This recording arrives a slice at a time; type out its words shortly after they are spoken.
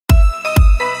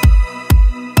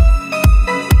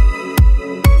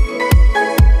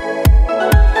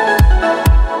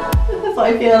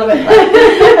I feel a bit like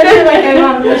I feel like I'm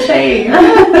out of the shame.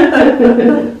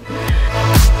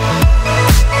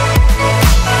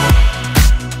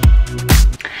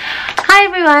 Hi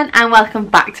everyone and welcome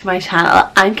back to my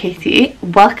channel. I'm Katie.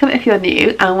 Welcome if you're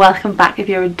new and welcome back if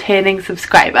you're a returning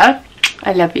subscriber.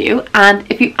 I love you, and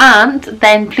if you aren't,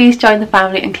 then please join the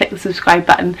family and click the subscribe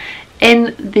button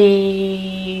in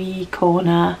the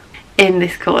corner, in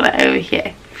this corner over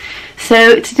here.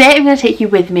 So today I'm going to take you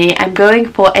with me. I'm going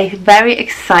for a very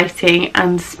exciting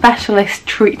and specialist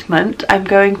treatment. I'm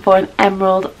going for an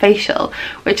emerald facial,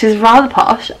 which is rather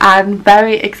posh and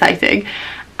very exciting.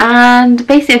 And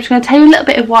basically I'm just going to tell you a little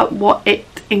bit of what it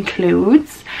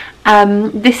includes.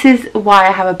 This is why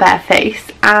I have a bare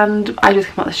face, and I just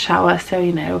come out of the shower, so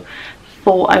you know,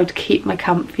 thought I would keep my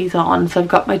comfies on. So I've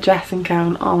got my dressing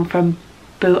gown on from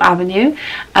Boo Avenue.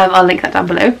 I'll link that down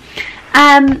below.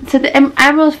 So the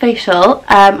emerald facial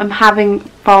I'm having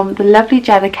from the lovely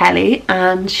Jenna Kelly,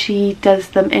 and she does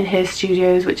them in her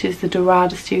studios, which is the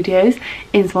Dorado studios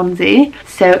in Swansea.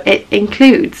 So it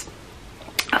includes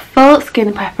a full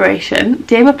skin preparation,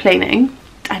 dermaplaning,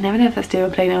 I never know if that's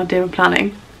dermaplaning or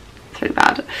dermaplaning, it's really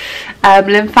bad,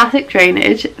 lymphatic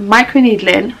drainage,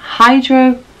 microneedling, I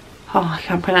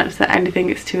can't pronounce that anything,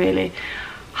 it's too early,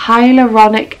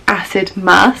 hyaluronic acid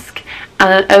mask,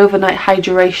 and an overnight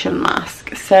hydration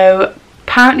mask. So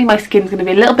apparently my skin's going to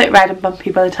be a little bit red and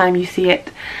bumpy by the time you see it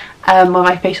when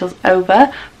my facial's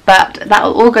over, but that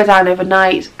will all go down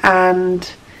overnight,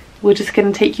 and we're just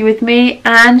going to take you with me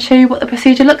and show you what the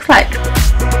procedure looks like.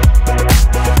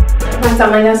 Next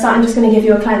time I'm going to start, I'm just going to give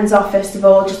you a cleanse off first of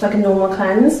all, just like a normal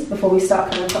cleanse, before we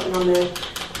start kind of putting on the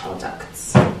products.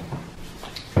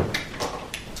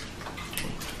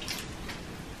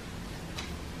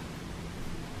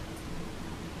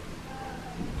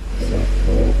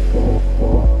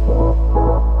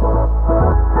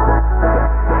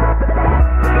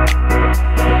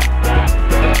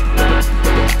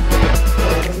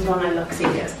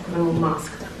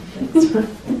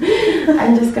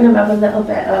 I'm just going to rub a little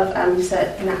bit of just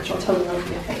a natural toner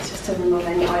over your face, just to remove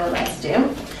any oil residue.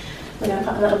 We're going to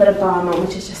put a little bit of balm on,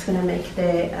 which is just going to make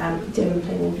the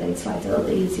dermaplaning blade slide a little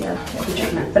bit easier for the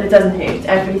treatment. But it doesn't hurt.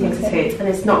 Everybody thinks it hurts, and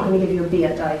it's not going to give you a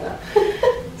beard either.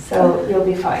 So you'll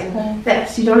be fine.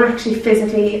 This, you don't actually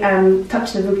physically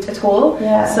touch the root at all,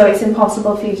 so it's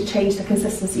impossible for you to change the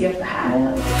consistency of the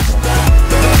hair.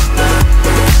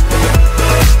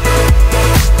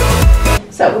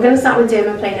 So we're going to start with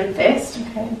dermaplaning first.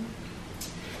 Okay.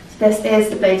 So this is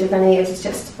the blade we're going to use. It's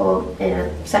just all in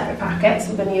a separate packet. So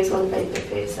we're going to use one blade per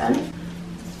person.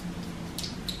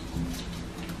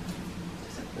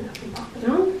 Just open up and pop it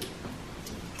on.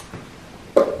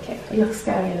 Okay, it looks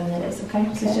scarier than it is. Okay,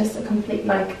 so it's just a complete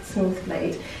like smooth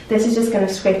blade. This is just going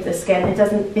to scrape the skin.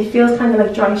 It feels kind of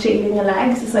like dry shaving your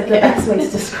legs. It's like the best way to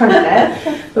describe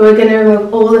it. But we're going to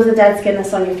remove all of the dead skin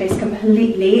that's on your face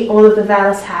completely, all of the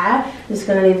vellus hair. I'm just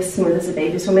going to leave it smooth as a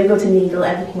baby. So when we go to needle,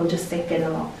 everything will just sink in a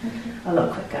lot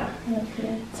quicker.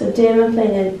 Okay. So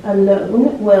dermaplaning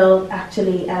alone will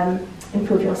actually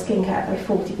improve your skincare by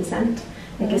 40%.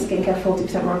 Make your skincare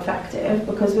 40% more effective.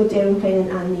 Because we're dermaplaning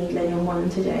and needling in one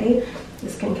today, the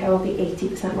skincare will be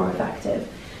 80% more effective.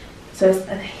 So it's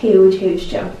a huge, huge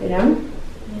jump, you know.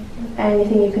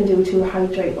 Anything you can do to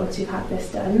hydrate once you've had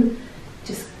this done,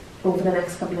 just over the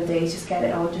next couple of days, just get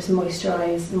it on, just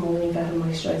moisturise in the morning, better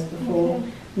moisturise before,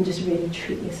 and just really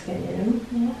treat your skin,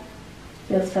 you know.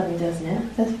 Feels funny, doesn't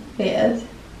it? That's weird. It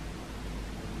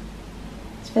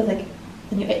feels like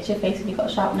when you itch your face and you've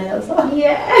got sharp nails on.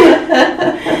 Yeah.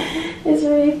 It's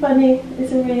really funny.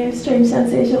 It's a really strange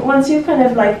sensation. Once you've kind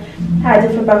of like had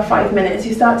it for about 5 minutes,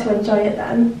 you start to enjoy it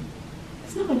then.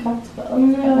 It's not uncomfortable.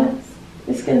 No.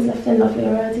 The skin's lifting lovely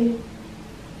already.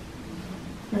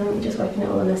 And I'm just wiping it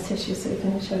all on this tissue so we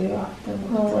can show you after.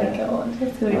 Oh my god,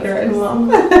 it's going to be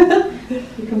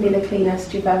gross. You can be the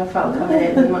cleanest you've ever felt coming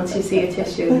in, and once you see a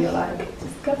tissue you're like,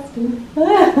 disgusting.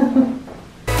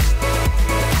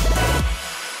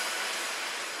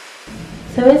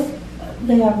 So is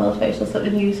the emerald facial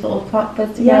something you sort of can't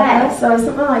put together? Yeah, so it's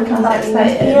something like that.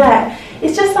 Yeah,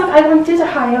 it's just like I wanted a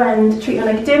higher end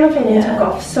treatment. Like dermaplaning took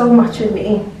off so much with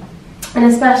me, and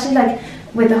especially like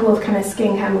with the whole kind of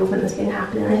skincare movement that's been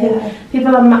happening. I think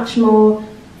people are much more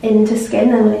into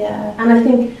skin, and I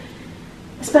think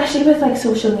especially with like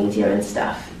social media and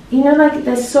stuff, you know, like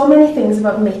there's so many things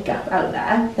about makeup out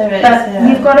there. There is, but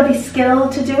you've got to be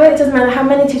skilled to do it. It doesn't matter how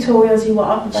many tutorials you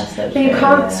watch, but you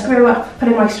can't screw up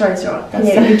putting moisturiser on.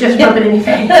 You just rub it in your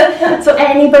face. So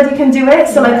anybody can do it.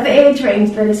 So like the age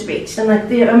range that it's reached, and like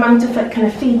the amount of like kind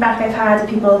of feedback I've had of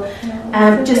people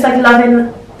just like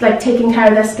loving like taking care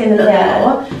of their skin a little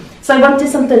bit more. So I wanted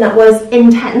something that was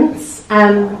intense,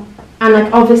 and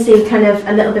like obviously kind of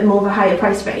a little bit more of a higher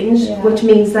price range, which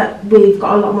means that we've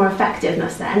got a lot more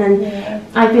effectiveness then. And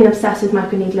I've been obsessed with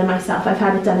microneedling myself. I've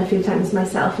had it done a few times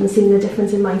myself and seen the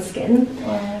difference in my skin.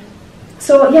 Wow.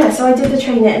 So yeah, so I did the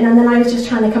training, and then I was just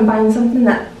trying to combine something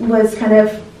that was kind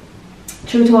of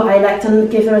true to what I liked and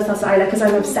give the results that I like, because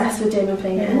I'm obsessed with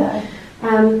dermaplaning.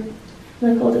 And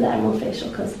I called it Emerald Facial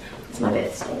because it's my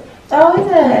birthday. Oh, is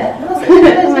it? That's a good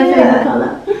idea. My favourite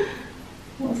colour.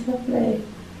 That's lovely.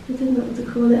 I didn't know what to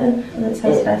call it. And it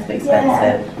sounds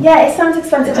expensive. Yeah, it sounds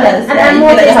expensive. And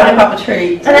emerald is like a proper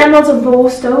treat. An emerald's a raw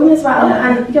stone as well,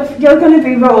 and you're going to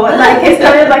be raw. Like it's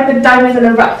kind of like the diamond in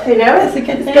the rough, you know. It's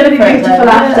going to be beautiful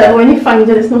after. When you find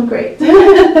it, it's not great.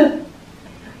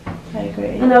 I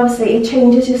agree. And obviously, it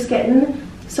changes your skin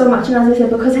so much. And as I said,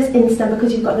 because it's instant,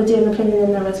 because you've got the dermaplaning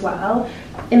in there as well,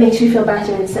 it makes you feel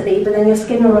better instantly. But then your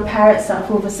skin will repair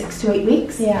itself over 6 to 8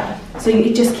 weeks. Yeah. So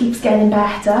it just keeps getting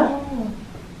better.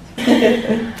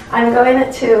 I'm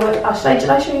going to. Should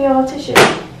I show you your tissue?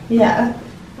 Yeah.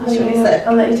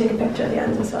 I'll let you take a picture at the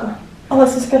end as well. Oh,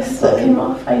 that's disgusting. It came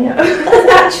off, I know.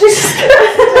 That's actually disgusting.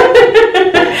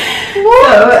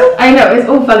 So, I know, it's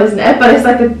awful, isn't it? But it's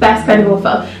like the best kind of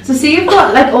awful. So see, you've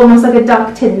got like almost like a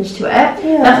dark tinge to it.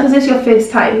 Yeah. That's because it's your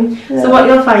first time. Yeah. So what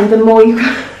you'll find, the more you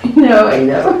I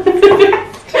know.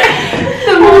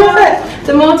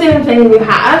 the more dermaplaning you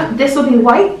have, this will be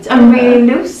white and really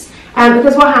loose.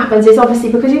 Because what happens is,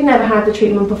 obviously, because you've never had the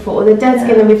treatment before, the dead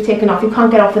skin that we've taken off, you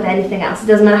can't get off with anything else. It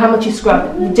doesn't matter how much you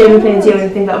scrub, the dermaplaning is the only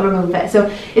thing that will remove it. So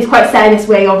it's quite set in its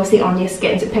way, obviously, on your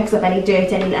skin, so it picks up any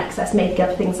dirt, any excess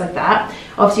makeup, things like that.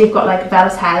 Obviously, you've got like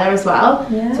vellus hair as well,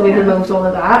 so we've removed all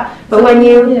of that. But when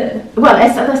you, well,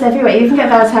 that's everywhere. You can get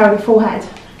vellus hair on your forehead,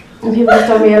 and people just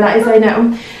don't realise, I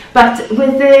know. But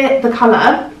with the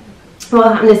colour, what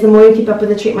will happen is the more you keep up with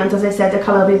the treatment, as I said, the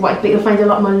colour will be white, but you'll find it a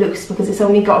lot more loose because it's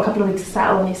only got a couple of weeks to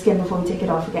settle on your skin before you take it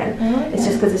off again. It's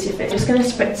just because it's your face. I'm just going to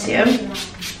spritz you.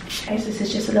 Okay, so this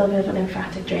is just a little bit of a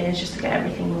lymphatic drainage just to get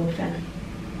everything moving.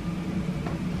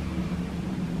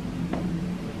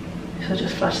 So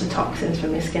just flush the toxins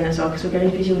from your skin as well, because we're going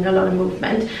to be doing a lot of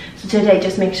movement. So today,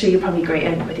 just make sure you're probably great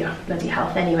in with your bloody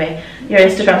health anyway. Your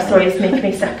Instagram stories make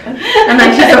me sick. I'm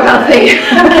actually so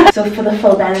healthy. So for the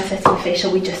full benefit of the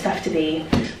facial, we just have to be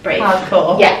brave.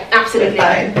 Hardcore. Yeah, absolutely.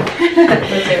 Fine.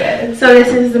 We'll do it. So this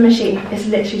is the machine. It's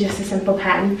literally just a simple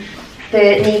pen.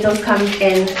 The needles come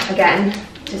in, again,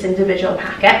 just individual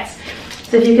packets.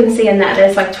 So if you can see in there,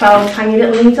 there's like 12 tiny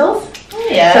little needles.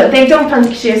 Yeah. So they don't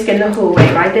puncture your skin the whole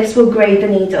way, right? This will grade the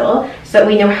needle so that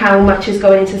we know how much is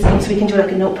going into the skin. So we can do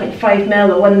like a 0.5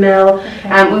 mil or 1 mil.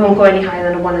 We won't go any higher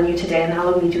than a 1 on you today, and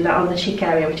I'll only do that on the cheek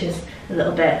area, which is a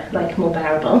little bit like more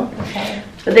bearable. Okay.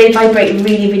 But they vibrate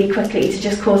really, really quickly to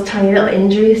just cause tiny little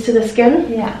injuries to the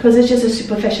skin. Yeah. Because it's just a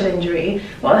superficial injury.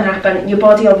 What will happen? Your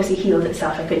body obviously heals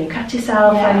itself, like when you cut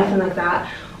yourself or anything like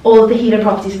that. All of the healing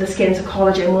properties of the skin, so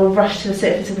collagen, will rush to the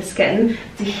surface of the skin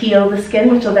to heal the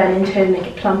skin, which will then in turn make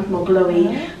it plump, more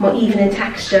glowy, more even in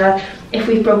texture. If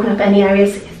we've broken up any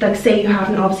areas, like say you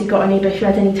haven't obviously got any, but if you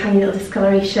had any tiny little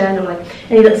discoloration or like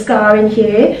any little scar in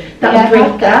here, that will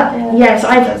break that. Yeah, so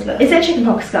is it a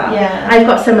chickenpox scar? Yeah. I've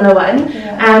got a similar one.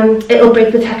 It'll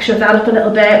break the texture of that up a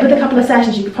little bit. With a couple of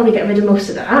sessions you could probably get rid of most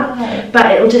of that, but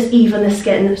it'll just even the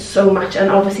skin so much, and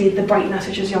obviously the brightness,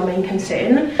 which is your main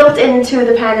concern. Built into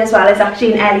the pen as well is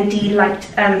actually an LED light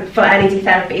for LED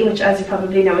therapy, which as you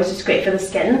probably know is just great for the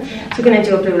skin. So we're going to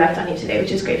do a blue light on you today,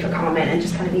 which is great for calming and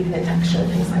just kind of even the texture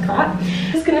and things like that.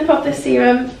 Just going to pop this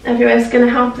serum everywhere. It's going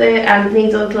to help the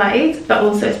needle glide, but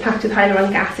also it's packed with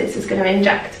hyaluronic acid, so it's going to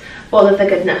inject all of the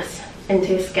goodness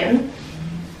into your skin.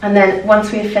 And then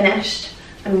once we've finished,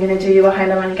 I'm going to do you a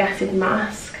hyaluronic acid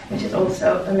mask, which is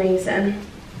also amazing.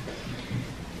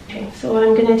 Okay, so what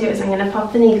I'm going to do is I'm going to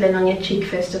pop the needle in on your cheek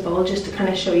first of all, just to kind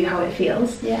of show you how it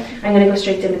feels. Yeah. I'm going to go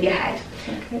straight in with your head.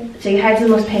 Okay. So your head's the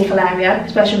most painful area,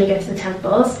 especially when we get to the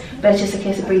temples, but it's just a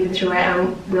case of breathing through it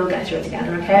and we'll get through it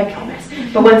together, okay? I promise.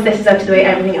 But once this is out of the way,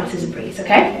 everything else is a breeze,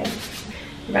 okay?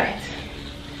 Right.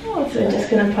 So we're just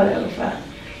going to pull it over.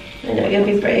 I know, you'll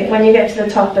be brave. When you get to the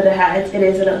top of the head, it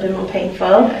is a little bit more painful.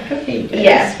 Yeah, it could be a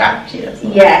bit scratchy as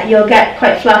well. Yeah, you'll get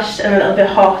quite flushed and a little bit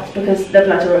hot because the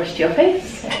blood will rush to your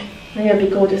face. Okay. And you'll be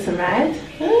gorgeous and red.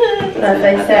 As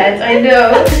I said, I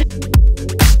know.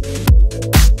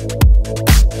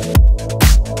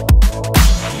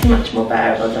 Much more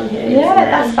bearable down here. Yeah,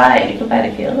 that's fine. You can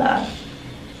barely feel that.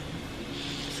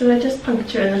 So we're just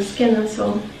puncturing the skin, that's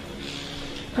all.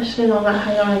 Pushing in all that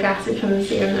hyaluronic acid from the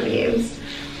serum that we used.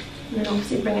 And then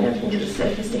obviously bringing everything to the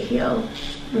surface to heal.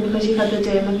 And because you've had the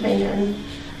dermaplaning,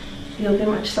 you'll be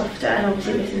much softer, and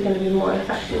obviously this is going to be more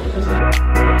effective because of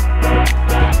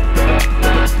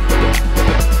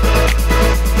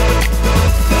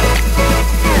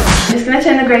I'm just going to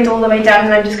turn the grate all the way down,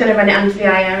 and I'm just going to run it under the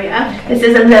eye area. This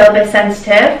is a little bit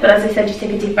sensitive, but as I said, just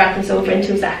take a deep breath and it's over in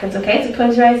 2 seconds, okay? So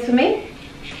close your eyes for me.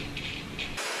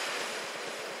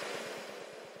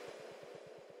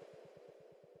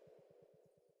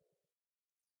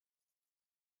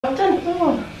 Well done.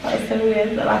 Oh, that was so weird,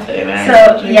 the last 30 minutes.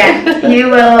 So yeah, you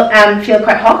will feel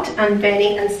quite hot and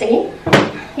burny and stingy.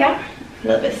 Yeah? A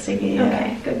little bit sticky, yeah.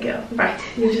 Okay, good girl. Right,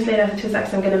 you just lay down for 2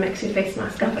 seconds. I'm going to mix your face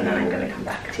mask up and then I'm going to come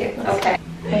back to you. Okay.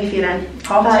 How are you feeling?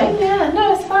 Hot? Fine, yeah,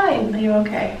 no, it's fine. Are you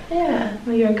okay? Yeah.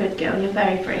 Well, you're a good girl. You're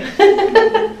very brave.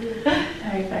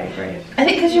 Very, very brave. I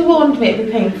think because you warned me it'd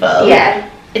be painful. Yeah.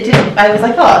 It didn't, I was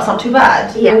like, oh, it's not too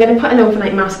bad. Yeah, I'm going to put an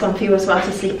overnight mask on for you as well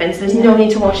to sleep in, so there's no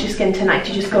need to wash your skin tonight.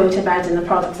 You just go to bed in the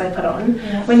products I put on.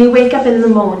 Yeah. When you wake up in the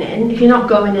morning, if you're not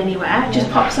going anywhere,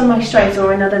 just pop some moisturiser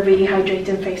or another really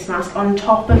hydrating face mask on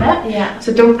top of it. Yeah.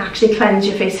 So don't actually cleanse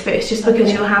your face first, just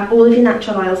because you'll have all of your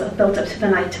natural oils that have built up to the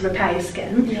night to repair your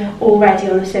skin already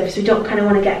on the surface. We don't kind of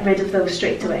want to get rid of those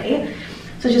straight away.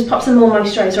 So just pop some more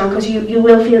moisturiser on, because you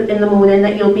will feel in the morning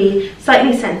that you'll be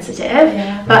slightly sensitive,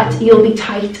 but you'll be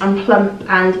tight and plump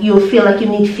and you'll feel like you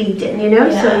need feeding, you know?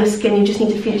 So your skin, you just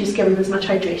need to feed your skin with as much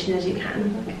hydration as you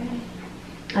can. Okay.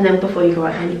 And then before you go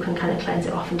out, then you can kind of cleanse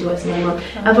it off and do as normal.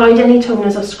 Avoid any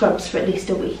toners or scrubs for at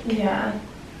least a week. Yeah.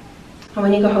 And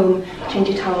when you go home, change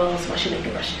your towels, wash your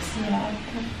makeup brushes. Yeah.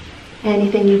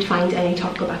 Anything you'd find any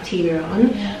topical bacteria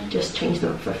on, just change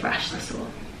them up for fresh, that's all.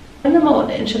 In the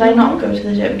morning, should I not go to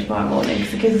the gym tomorrow morning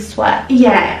because it gives a sweat?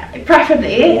 Yeah,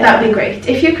 preferably, that would be great.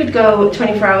 If you could go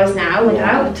 24 hours now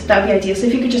without, that would be ideal. So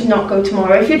if you could just not go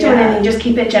tomorrow, if you're doing anything, just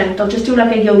keep it gentle, just do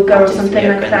like a yoga or something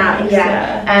like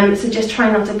that. So just try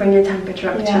not to bring your temperature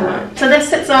up too much. So this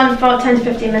sits on for 10 to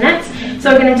 15 minutes. So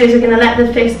what we're going to do is we're going to let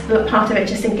the face part of it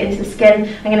just sink into the skin.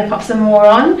 I'm going to pop some more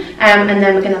on, and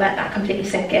then we're going to let that completely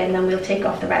sink in, then we'll take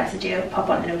off the residue, pop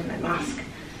on an overnight mask,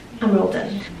 and we're all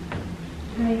done.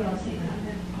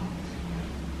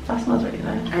 That smells really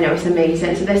nice. I know, it's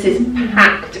amazing. So this is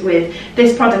packed with,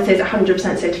 this product is 100%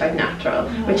 certified natural,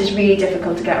 which is really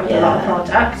difficult to get with a lot of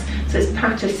products. So it's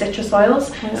packed with citrus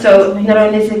oils. So not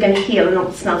only is it going to heal and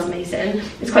it smells amazing,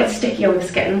 it's quite sticky on the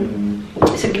skin.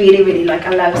 So it really, really like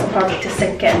allows the product to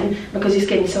sink in, because your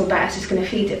skin is so bad, it's just going to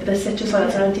feed it. But the citrus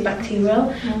oils are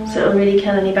antibacterial, so it'll really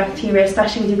kill any bacteria,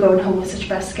 especially with you going home with such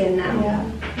bad skin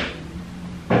now.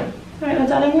 Right, well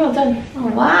darling, we're all done. Oh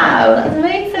wow, that's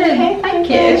amazing. Okay, thank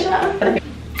you.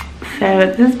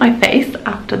 So this is my face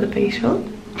after the facial.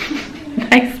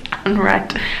 Nice and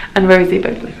red and rosy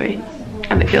both of me,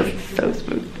 and it feels so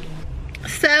smooth.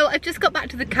 So I've just got back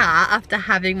to the car after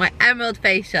having my emerald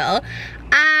facial,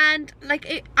 and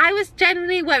like I was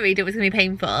genuinely worried it was going to be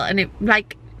painful, and it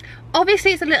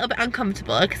obviously it's a little bit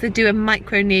uncomfortable because they do a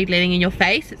micro needling in your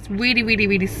face. It's really, really,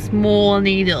 really small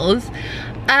needles.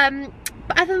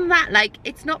 But other than that, like,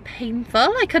 it's not painful.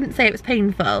 I couldn't say it was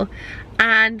painful.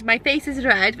 And my face is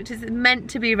red, which is meant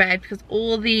to be red because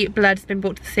all the blood has been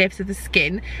brought to the surface of the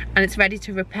skin, and it's ready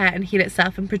to repair and heal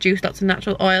itself and produce lots of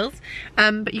natural oils.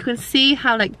 But you can see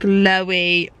how like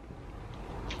glowy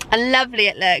and lovely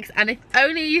it looks, and if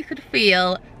only you could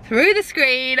feel through the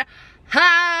screen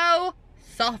how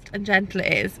soft and gentle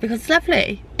it is, because it's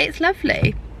lovely. It's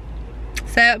lovely.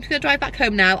 So I'm just going to drive back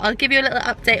home now. I'll give you a little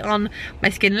update on my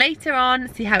skin later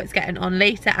on, see how it's getting on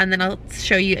later, and then I'll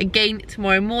show you again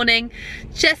tomorrow morning,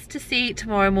 just to see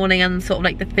tomorrow morning and sort of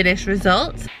like the finished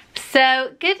results.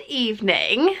 So good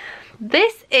evening.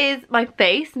 This is my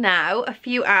face now, a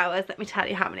few hours. Let me tell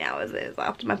you how many hours it is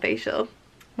after my facial.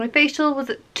 My facial was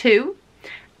at 2.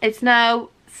 It's now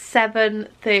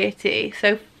 7:30,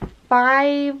 so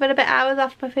 5 and a bit hours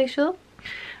after my facial.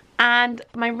 And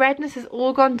my redness has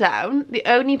all gone down. The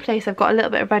only place I've got a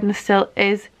little bit of redness still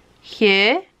is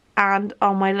here and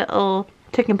on my little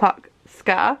chickenpox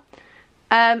scar,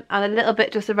 and a little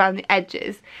bit just around the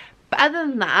edges. But other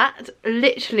than that,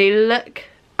 literally look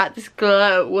at this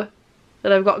glow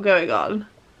that I've got going on.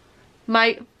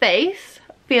 My face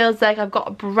feels like I've got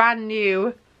a brand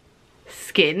new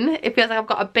skin. It feels like I've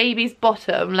got a baby's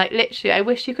bottom. Like literally, I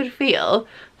wish you could feel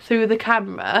through the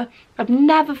camera. I've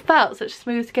never felt such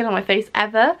smooth skin on my face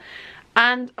ever,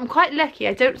 and I'm quite lucky.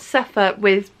 I don't suffer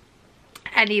with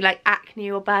any like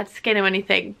acne or bad skin or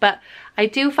anything, but I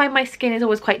do find my skin is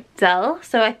always quite dull,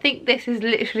 so I think this has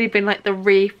literally been like the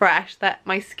refresh that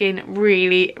my skin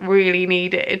really, really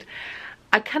needed.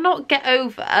 I cannot get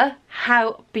over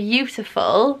how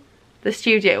beautiful the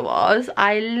studio was.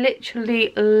 I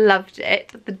literally loved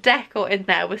it. The decor in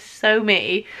there was so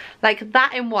me. Like,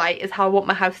 that in white is how I want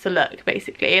my house to look,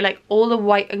 basically. Like, all the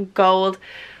white and gold.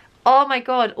 Oh my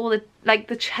god, all the, like,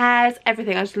 the chairs,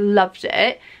 everything. I just loved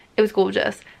it. It was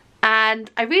gorgeous.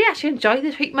 And I really actually enjoyed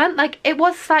the treatment. Like, it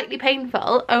was slightly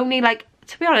painful. Only, like,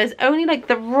 to be honest, only, like,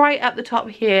 the right up the top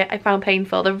here I found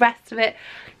painful. The rest of it,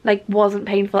 like, wasn't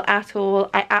painful at all.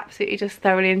 I absolutely just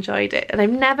thoroughly enjoyed it. And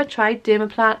I've never tried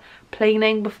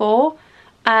dermaplaning before.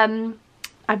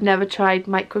 I've never tried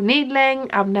microneedling.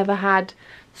 I've never had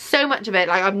so much of it,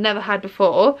 like I've never had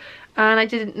before. And I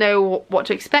didn't know what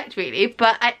to expect really,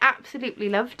 but I absolutely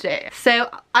loved it. So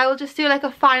I will just do like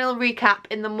a final recap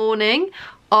in the morning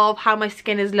of how my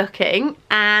skin is looking,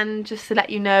 and just to let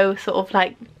you know sort of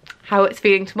like how it's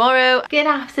feeling tomorrow. Good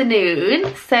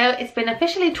afternoon. So it's been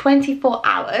officially 24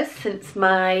 hours since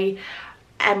my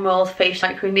emerald facial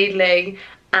microneedling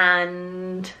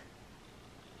and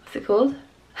what's it called?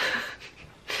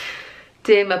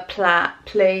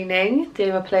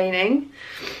 Dermaplaning.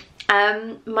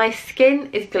 My skin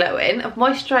is glowing. I've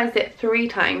moisturised it 3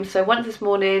 times, so once this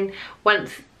morning,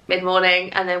 once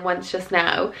mid-morning, and then once just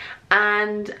now,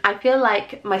 and I feel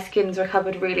like my skin's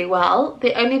recovered really well.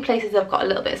 The only places I've got a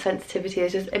little bit of sensitivity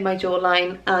is just in my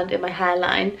jawline and in my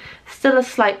hairline. Still a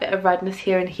slight bit of redness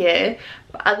here and here,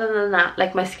 but other than that,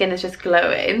 like, my skin is just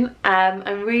glowing.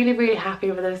 I'm really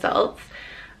happy with the results.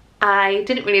 I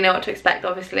didn't really know what to expect,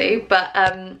 obviously, but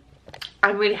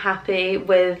I'm really happy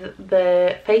with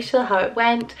the facial, how it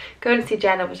went. Going to see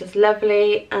Jenna was just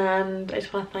lovely, and I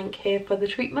just want to thank her for the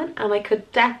treatment, and I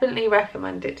could definitely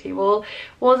recommend it to you all. It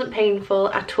wasn't painful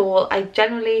at all. I'm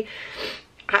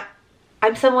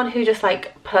someone who just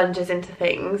like plunges into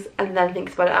things and then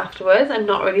thinks about it afterwards. I'm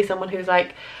not really someone who's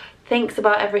like thinks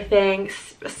about everything,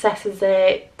 assesses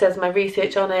it, does my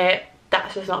research on it.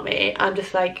 That's just not me. I'm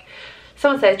just like,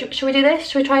 someone says, should we do this?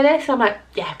 Should we try this? I'm like,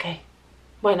 yeah, okay.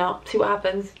 Why not? See what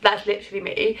happens. That's literally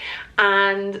me.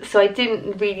 And so I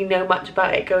didn't really know much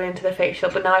about it going into the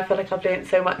facial, but now I feel like I've learned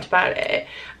so much about it,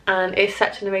 and it's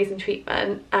such an amazing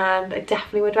treatment, and I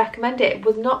definitely would recommend it. It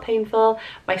was not painful.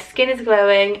 My skin is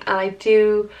glowing, and I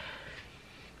do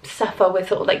suffer with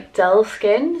sort of like dull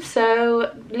skin,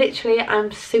 so literally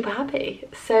I'm super happy.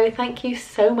 So thank you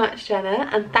so much, Jenna,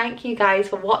 and thank you guys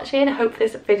for watching. I hope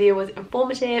this video was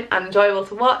informative and enjoyable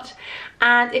to watch,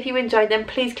 and if you enjoyed, then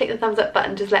please click the thumbs up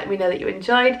button. Just let me know that you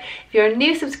enjoyed. If you're a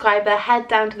new subscriber, head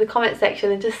down to the comment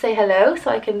section and just say hello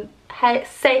so I can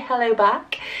say hello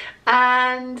back,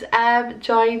 and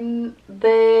join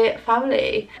the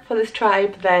family for this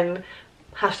tribe. Then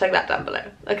hashtag that down below.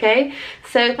 Okay,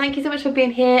 so thank you so much for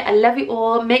being here. I love you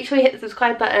all. Make sure you hit the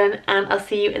subscribe button, and I'll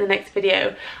see you in the next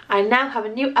video. I now have a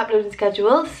new uploading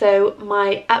schedule, so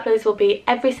my uploads will be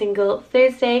every single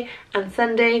Thursday and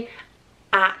Sunday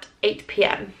at 8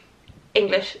 PM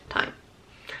English time.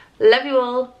 Love you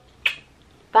all.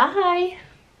 Bye.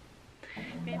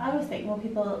 I always think when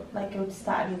people like go to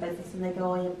start a new business and they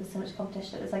go, oh yeah, there's so much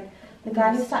competition. It's like the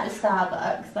guy who started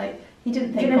Starbucks, like, he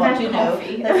didn't think, God, you know,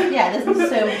 yeah, there's so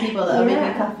many people that are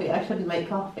making coffee. I shouldn't make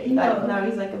coffee. Like, now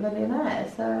he's like a millionaire,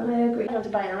 so I agree. I want to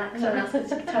buy an Alexa, and that's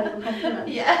just a tiny compliment.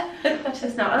 Yeah. That's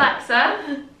just not.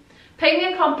 Alexa, pay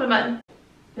me a compliment.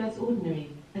 That's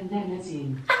ordinary, and then as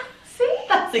in. See?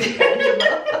 That's incredible.